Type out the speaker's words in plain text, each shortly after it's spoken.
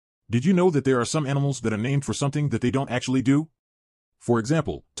Did you know that there are some animals that are named for something that they don't actually do? For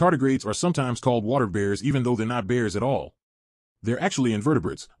example, tardigrades are sometimes called water bears even though they're not bears at all. They're actually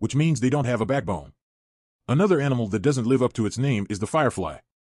invertebrates, which means they don't have a backbone. Another animal that doesn't live up to its name is the firefly.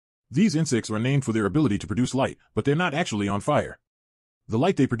 These insects are named for their ability to produce light, but they're not actually on fire. The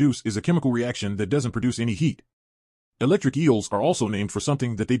light they produce is a chemical reaction that doesn't produce any heat. Electric eels are also named for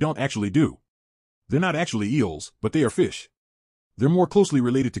something that they don't actually do. They're not actually eels, but they are fish. They're more closely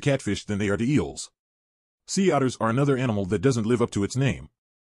related to catfish than they are to eels. Sea otters are another animal that doesn't live up to its name.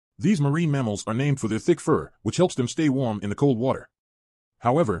 These marine mammals are named for their thick fur, which helps them stay warm in the cold water.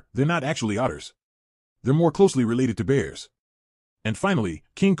 However, they're not actually otters. They're more closely related to bears. And finally,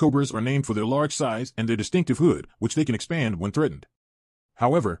 king cobras are named for their large size and their distinctive hood, which they can expand when threatened.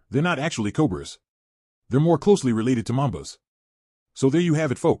 However, they're not actually cobras. They're more closely related to mambas. So there you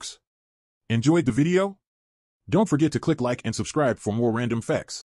have it, folks. Enjoyed the video? Don't forget to click like and subscribe for more random facts.